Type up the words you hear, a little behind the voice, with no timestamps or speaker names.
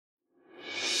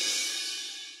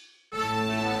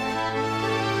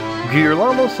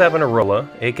Girolamo Savonarola,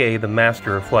 aka the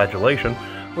Master of Flagellation,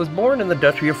 was born in the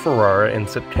Duchy of Ferrara in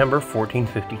September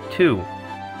 1452.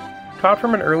 Taught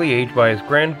from an early age by his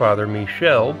grandfather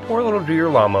Michel, poor little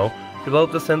Girolamo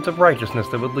developed a sense of righteousness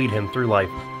that would lead him through life,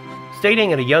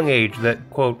 stating at a young age that,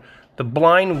 quote, the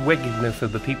blind wickedness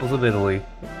of the peoples of Italy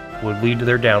would lead to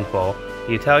their downfall.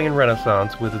 The Italian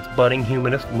Renaissance, with its budding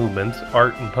humanist movements,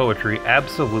 art, and poetry,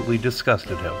 absolutely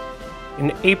disgusted him.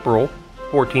 In April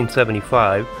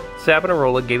 1475,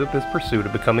 Savonarola gave up his pursuit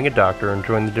of becoming a doctor and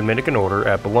joined the Dominican order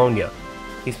at Bologna.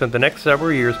 He spent the next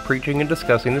several years preaching and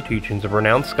discussing the teachings of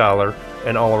renowned scholar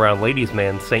and all-around ladies'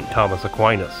 man St. Thomas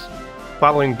Aquinas.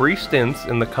 Following brief stints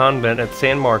in the convent at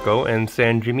San Marco and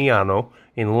San Gimignano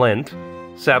in Lent,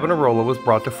 Savonarola was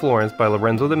brought to Florence by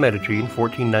Lorenzo de' Medici in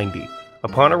 1490.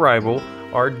 Upon arrival,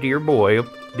 our dear boy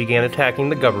began attacking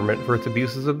the government for its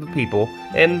abuses of the people,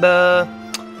 and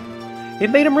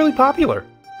it made him really popular.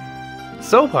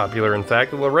 So popular, in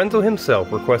fact, that Lorenzo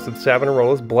himself requested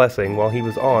Savonarola's blessing while he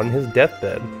was on his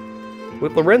deathbed.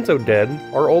 With Lorenzo dead,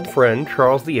 our old friend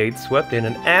Charles VIII swept in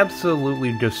and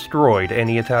absolutely destroyed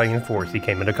any Italian force he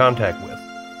came into contact with.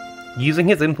 Using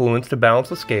his influence to balance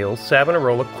the scales,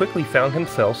 Savonarola quickly found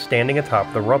himself standing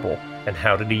atop the rubble. And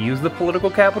how did he use the political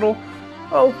capital?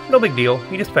 Oh, no big deal,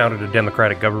 he just founded a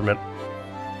democratic government.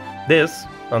 This,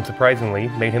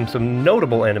 unsurprisingly, made him some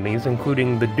notable enemies,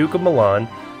 including the Duke of Milan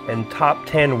and top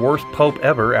 10 worst pope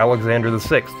ever, Alexander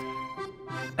VI.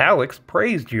 Alex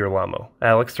praised Girolamo.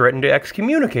 Alex threatened to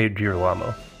excommunicate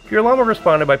Girolamo. Girolamo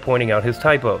responded by pointing out his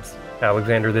typos.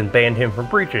 Alexander then banned him from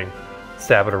preaching.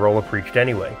 Savonarola preached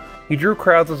anyway. He drew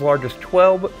crowds as large as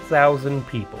 12,000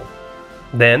 people.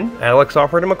 Then, Alex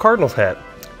offered him a cardinal's hat.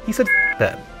 He said, "F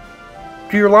that."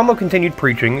 Girolamo continued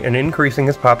preaching and increasing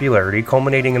his popularity,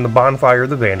 culminating in the Bonfire of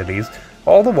the Vanities.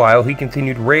 All the while, he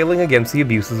continued railing against the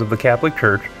abuses of the Catholic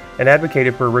Church and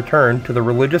advocated for a return to the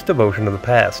religious devotion of the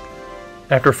past.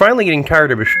 After finally getting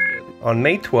tired of his shit, on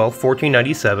May 12,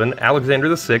 1497,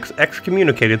 Alexander VI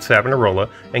excommunicated Savonarola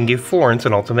and gave Florence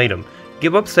an ultimatum: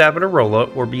 give up Savonarola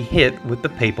or be hit with the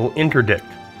papal interdict.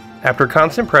 After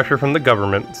constant pressure from the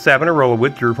government, Savonarola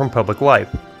withdrew from public life.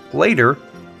 Later,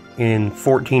 in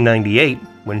 1498,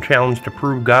 when challenged to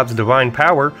prove God's divine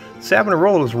power,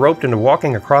 Savonarola was roped into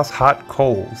walking across hot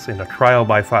coals in a trial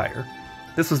by fire.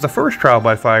 This was the first trial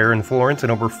by fire in Florence in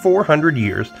over 400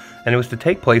 years, and it was to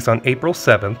take place on April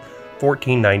 7,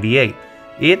 1498.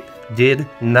 It did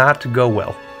not go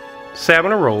well.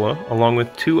 Savonarola, along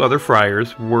with 2 other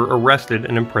friars, were arrested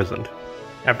and imprisoned.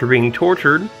 After being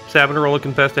tortured, Savonarola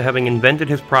confessed to having invented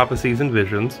his prophecies and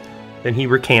visions, then he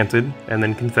recanted, and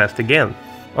then confessed again.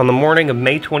 On the morning of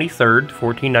May 23,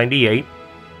 1498,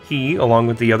 he, along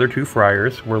with the other 2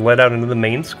 friars, were led out into the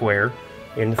main square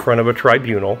in front of a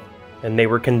tribunal, and they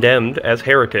were condemned as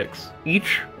heretics.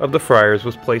 Each of the friars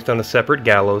was placed on a separate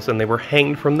gallows, and they were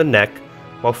hanged from the neck,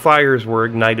 while fires were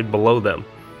ignited below them.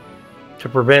 To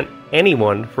prevent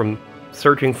anyone from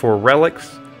searching for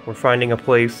relics or finding a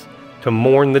place to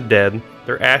mourn the dead,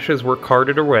 their ashes were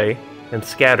carted away and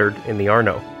scattered in the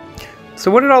Arno. So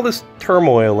what did all this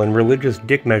turmoil and religious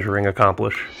dick-measuring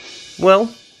accomplish? Well,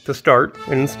 to start,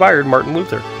 it inspired Martin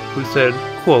Luther, who said,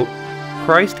 quote,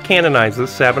 Christ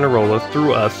canonizes Savonarola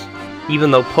through us,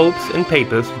 even though popes and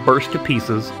papists burst to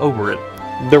pieces over it.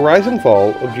 The rise and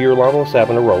fall of Girolamo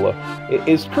Savonarola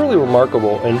is truly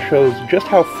remarkable and shows just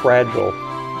how fragile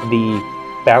the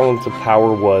balance of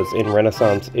power was in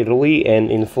Renaissance Italy and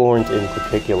in Florence in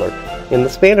particular. In the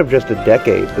span of just a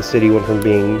decade, the city went from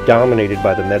being dominated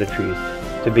by the Medicis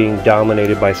to being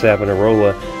dominated by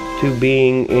Savonarola to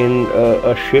being in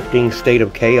a shifting state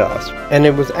of chaos. And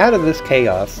it was out of this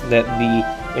chaos that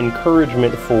the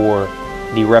encouragement for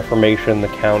the Reformation, the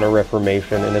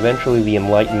Counter-Reformation, and eventually the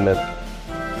Enlightenment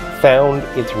found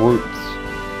its roots,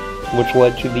 which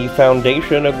led to the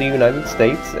foundation of the United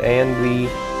States and the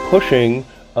pushing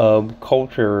of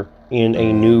culture in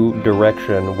a new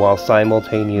direction while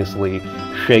simultaneously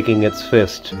shaking its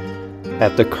fist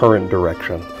at the current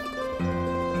direction.